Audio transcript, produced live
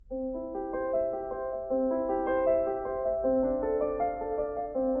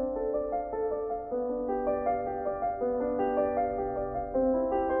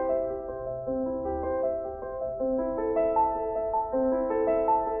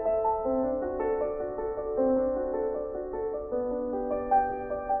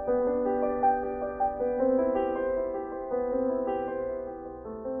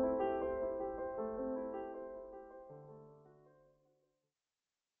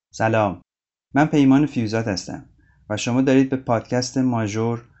سلام، من پیمان فیوضات هستم و شما دارید به پادکست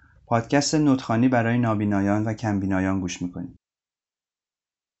ماژور، پادکست نوت‌خوانی برای نابینایان و کمبینایان گوش میکنید.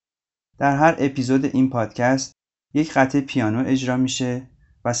 در هر اپیزود این پادکست یک قطعه پیانو اجرا میشه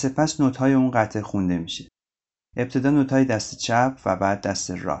و سپس نوت‌های اون قطعه خوانده میشه. ابتدا نوت‌های دست چپ و بعد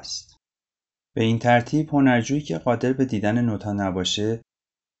دست راست. به این ترتیب هنرجویی که قادر به دیدن نوت‌ها نباشه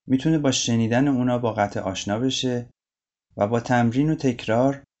میتونه با شنیدن اونا با قطعه آشنا بشه و با تمرین و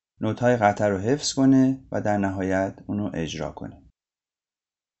تکرار نوت‌های قطعه رو حفظ کنه و در نهایت اونو اجرا کنه.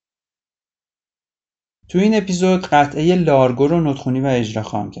 تو این اپیزود قطعه لارگو رو نوت‌خوانی و اجرا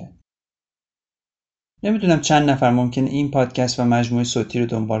خواهم کرد. نمیدونم چند نفر ممکنه این پادکست و مجموعه صوتی رو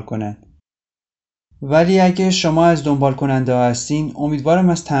دنبال کنن. ولی اگه شما از دنبال کننده ها هستین، امیدوارم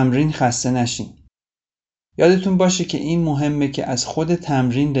از تمرین خسته نشین. یادتون باشه که این مهمه که از خود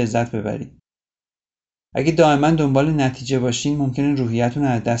تمرین لذت ببرید. اگه دائما دنبال نتیجه باشین، ممکنه روحیتون رو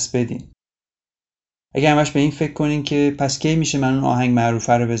از دست بدین. اگه همش به این فکر کنین که پس کی میشه من اون آهنگ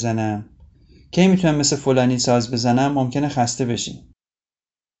معروفه رو بزنم؟ کی میتونم مثل فلانی ساز بزنم؟ ممکنه خسته بشین.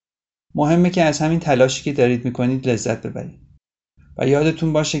 مهمه که از همین تلاشی که دارید میکنید لذت ببرید. و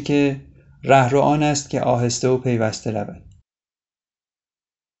یادتون باشه که رهرو آن است که آهسته و پیوسته رود.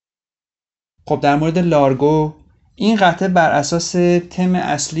 خب در مورد لارگو، این قطعه بر اساس تم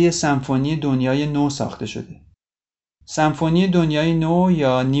اصلی سمفونی دنیای نو ساخته شده. سمفونی دنیای نو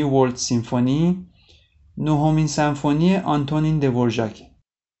یا نیو ورلد سیمفونی نهمین سمفونی آنتون دورژاک.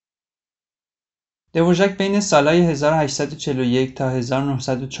 دورژاک بین سالهای 1841 تا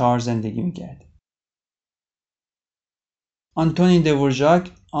 1904 زندگی می‌کرد. آنتون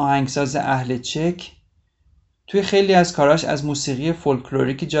دورژاک آهنگساز اهل چک توی خیلی از کاراش از موسیقی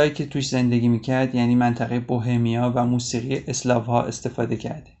فولکلوریک جایی که توش زندگی می‌کرد، یعنی منطقه بوهمیا و موسیقی اسلاوها استفاده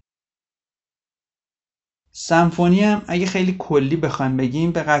کرده. سمفونی هم اگه خیلی کلی بخوایم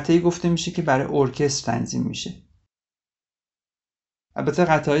بگیم به قطعه‌ای گفته میشه که برای ارکستر تنظیم میشه. البته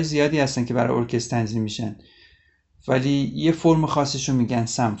قطعه‌های زیادی هستن که برای ارکستر تنظیم میشن، ولی یه فرم خاصشو میگن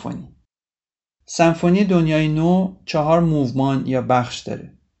سمفونی. سمفونی دنیای نو 4 موومان یا بخش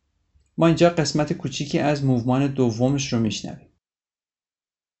داره. ما اینجا قسمت کوچیکی از موومان دومش رو میشنویم.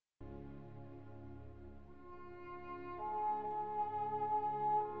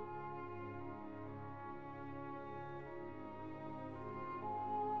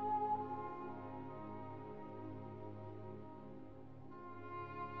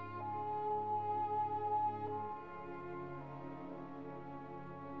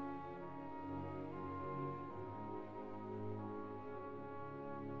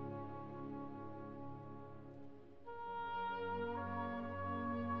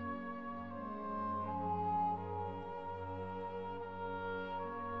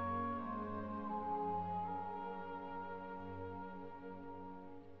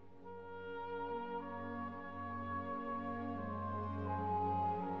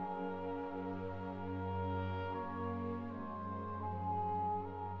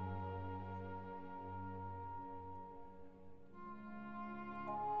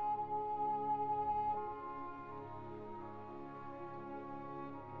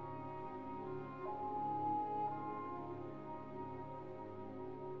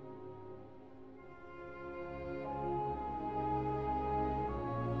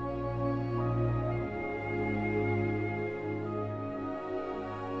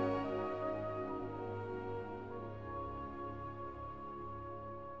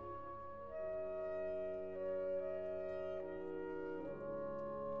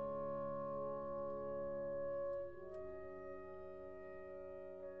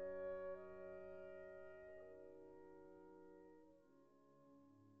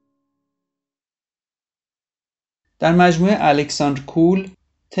 در مجموعه الکساندر کول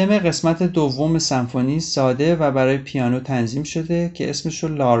تم قسمت دوم سمفونی ساده و برای پیانو تنظیم شده که اسمش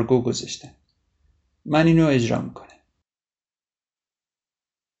رو لارگو گذاشتن. من اینو اجرا میکنم.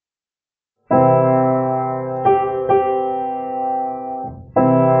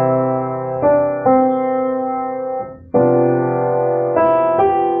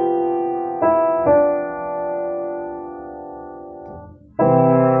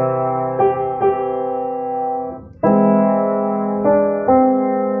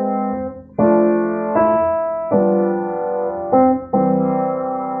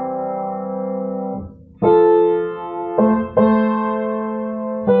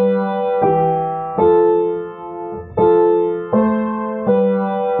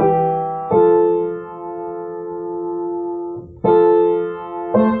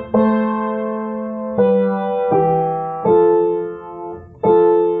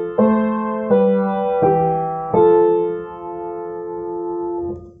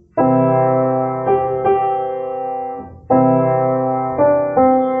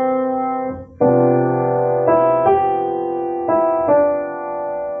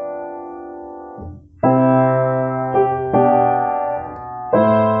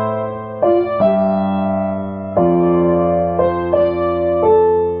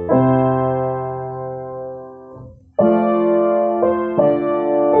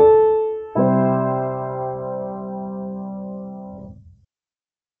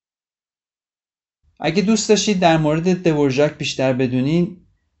 اگه دوست داشتید در مورد دورژاک بیشتر بدونین،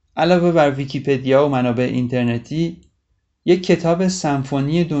 علاوه بر ویکی‌پدیا و منابع اینترنتی، یک کتاب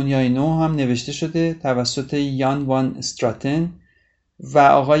سمفونی دنیای نو هم نوشته شده توسط یان وان استراتن و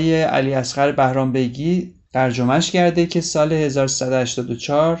آقای علی اصغر بهرام بیگی ترجمهش کرده که سال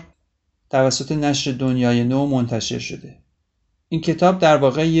 1384 توسط نشر دنیای نو منتشر شده. این کتاب در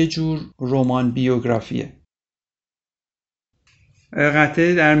واقع یه جور رمان بیوگرافیه.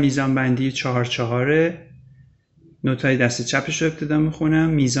 قطعه در میزان بندی 4/4، نوتای دست چپش رو ابتدا میخونم.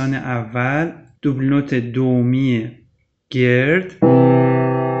 میزان اول دوبل نوت دومی گرد،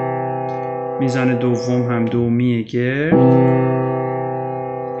 میزان دوم هم دومی گرد،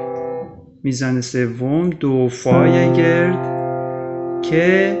 میزان سوم دو فای گرد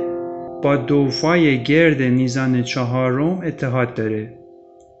که با دو فای گرد میزان چهارم اتحاد داره.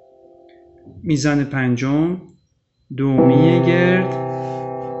 میزان پنجم دومی گرد،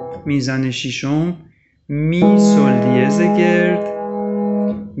 میزان ششم می سل دیز گرد،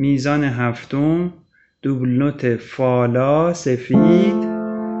 میزان هفتم دوبل نوت فالا سفید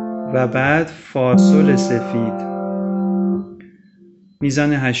و بعد فاصل سفید،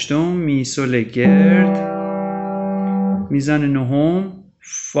 میزان هشتم می سل گرد، میزان نهم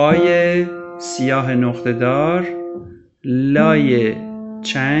فای سیاه نقطه دار لای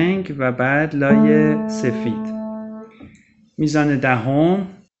چنگ و بعد لای سفید، میزان دهم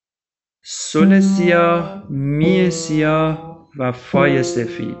سل سیاه می سیاه و فای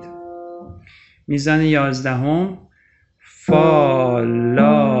سفید، میزان 11 فا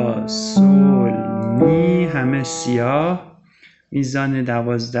لا سل می همه سیاه، میزان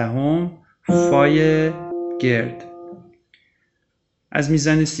 12 فای گرد. از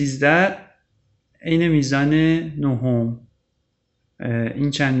میزان 13 عین میزان 9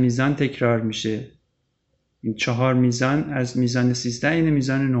 این چند میزان تکرار میشه. این 4 میزان از میزان 13 عین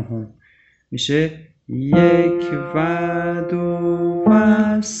میزان 9 میشه 1 و 2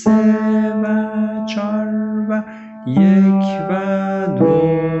 و 3 و 4 و 1 و 2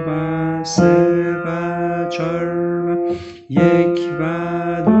 و 3 و 4 و 1 و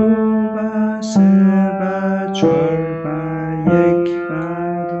 2 و 3 و 4 و 1 و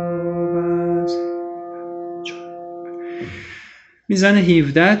 2 و 3 و 4. میزان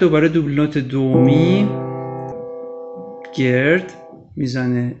 17 دوباره دوبل نوت دومی گرد،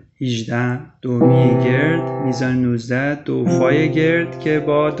 میزان 18 دومی گرد، میزان 19 دو فای گرد که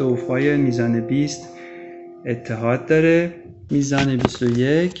با دو فای میزان 20 اتحاد داره، میزان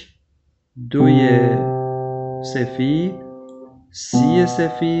 21 دوی سفید سی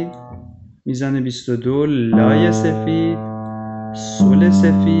سفید، میزان 22 لای سفید سل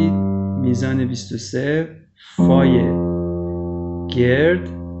سفید، میزان 23 فای گرد،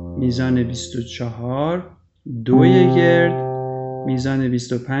 میزان 24 دوی گرد، میزان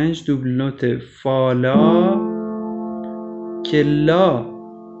 25 دوبل نوت فالا که لا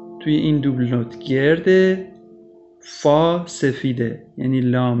توی این دوبل نوت گرده، فا سفیده یعنی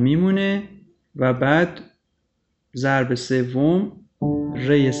لا میمونه و بعد ضرب سوم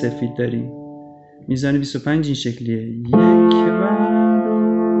ری سفید داریم. میزان 25 این شکلیه 1 و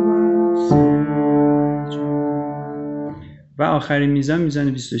 2 و آخرین میزان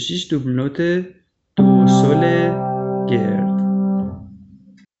 26 دوبل نوت دو سل گرد.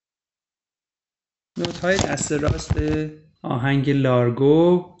 نوت‌های دست راست آهنگ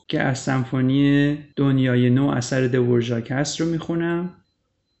لارگو که از سمفونی دنیای نو اثر دورژاک هست رو میخونم.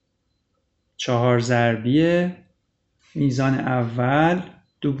 4 ضربیه. میزان اول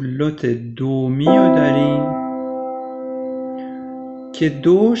دوبل نوت دومی رو داریم که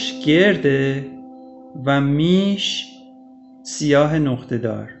دوش گرده و میش سیاه نقطه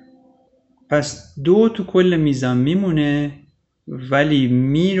دار، پس دو تو کل میزان میمونه ولی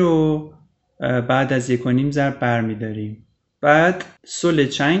می رو بعد از 1.5 ضرب برمی داریم. بعد سل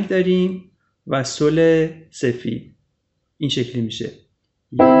چنگ داریم و سل سفید. این شکلی میشه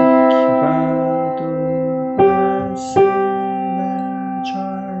 1 و 2 و 3 و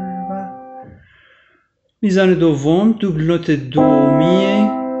 4 و میزان دوم دوبل نوت دومی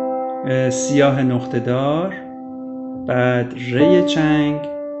سیاه نقطه دار، بعد ری چنگ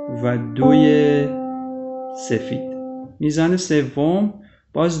و دوی سفید. میزان سوم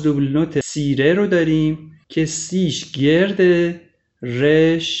باز دوبل نوت سیره رو داریم که سیش گرده،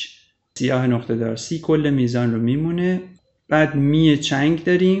 رش سیاه نقطه دار، سی کل میزان رو میمونه. بعد می چنگ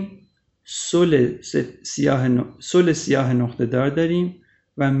داریم، سل سیاه نقطه دار داریم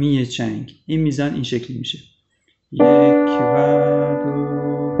و می چنگ. این میزان این شکلی میشه 1 و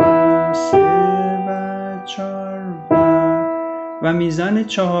 2 و 3 و 4 و میزان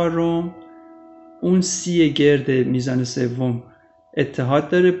چهارم اون سی گرد میزان سوم اتحاد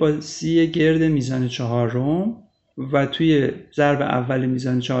داره با سی گرد میزان چهارم و توی ضرب اول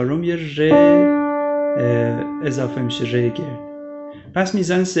میزان چهارم یه ر اضافه میشه، ر گرد. پس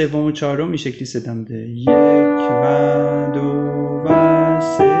میزان سوم و چهارم این شکلی صدا میده: 1 و 2 و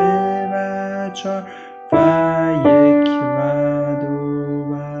 3 و 4 و 1 و 2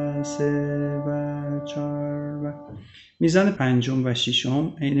 و 3 و 4 و میزان پنجم و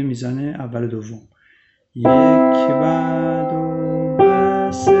ششم عین میزان اول و دوم: 1 و 2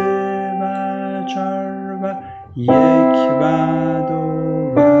 و 3 و 4 و 1 و 2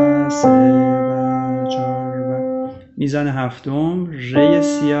 و 3 و 4 و میزان هفتم ر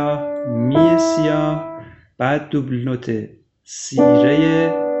سیاه، می سیاه، بعد دوبل نوت سی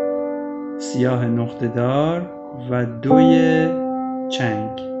ر سیاه نقطه دار و دوی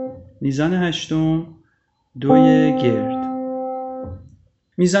چنگ. میزان هشتم دوی گرد.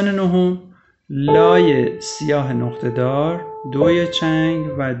 میزان نهم لای سیاه نقطه دار، دوی چنگ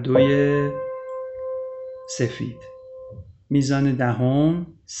و دوی سفید. میزان دهم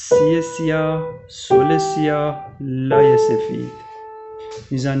سی سیاه، سل سیاه، لای سفید.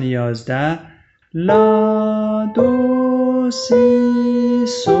 میزان 11 لا دو سی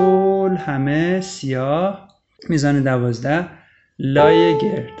سل همه سیاه. میزان 12 لای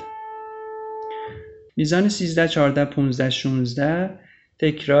گرد. میزان 13 14 15 16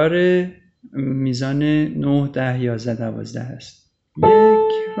 تکرار میزان 9 10 11 12 است. 1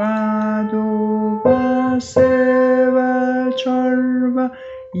 و 2 و 3 و 4 و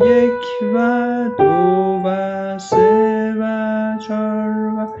 1 و 2 و 3 و 4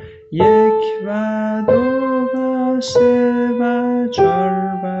 و 1 و 2 و 3 و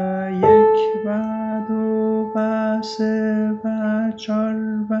 4 و 1 و 2 و 3 و 4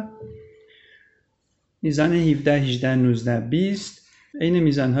 و میزان 17 18 19 20 این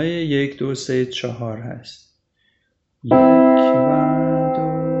میزانهای 1 2 3 4 هست. 1 و 2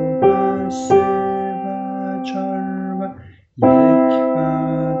 و 3 و 4 و 1 و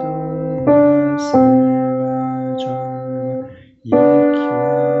 2 و 3 و 4 و 1 و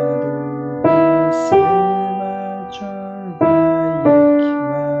 2 و 3 و 4 و 1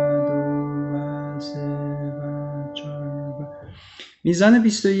 و 2 و 3 و 4 و میزان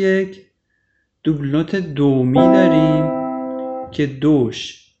 21 دوبل نوت دومی داریم که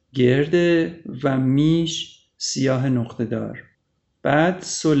دوش گرده و میش سیاه نقطه دار. بعد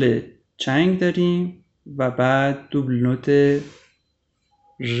سل چنگ داریم و بعد دوبل نوت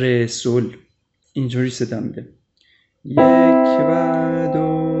ر سل اینجوری صدا میده: 1 و 2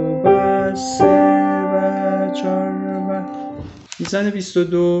 و 3 و 4 و میزان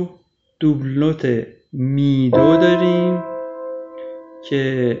 22 دوبل نوت می دو داریم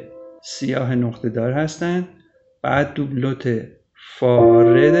که سیاه نقطه دار هستن. بعد دوبل نوت فا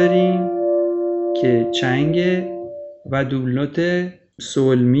ره داریم که چنگه و دوبل نوت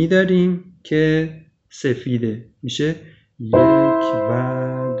سل می داریم که سفیده. میشه 1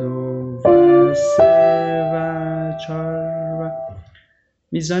 و 2 و 3 و 4 و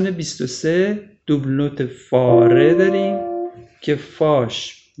میزان 23 دوبل نوت فا ره داریم که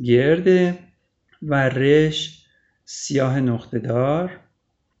فاش گرده و رش سیاه نقطه دار.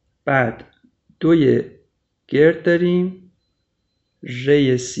 بعد دوی گرد داریم،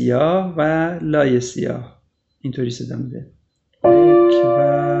 ری سیاه و لای سیاه اینطوری صدا میده: 1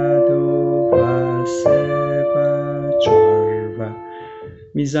 و 2 و 3 و 4 و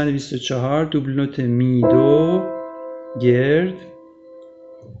میزان 24 دوبل نوت می دو گرد.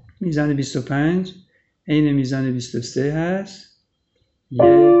 میزان 25 عین میزان 23 هست: 1 و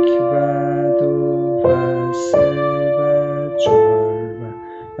 2 و 3 و 4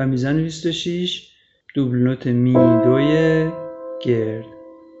 و میزان 26 دوبل نوت می دوی گرد.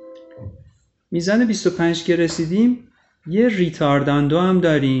 میزان 25 که رسیدیم یه ریتارداندو هم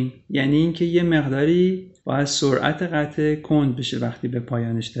داریم، یعنی اینکه یه مقداری باید سرعت قطعه کند بشه وقتی به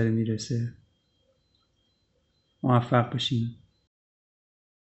پایانش داره میرسه. موفق باشین.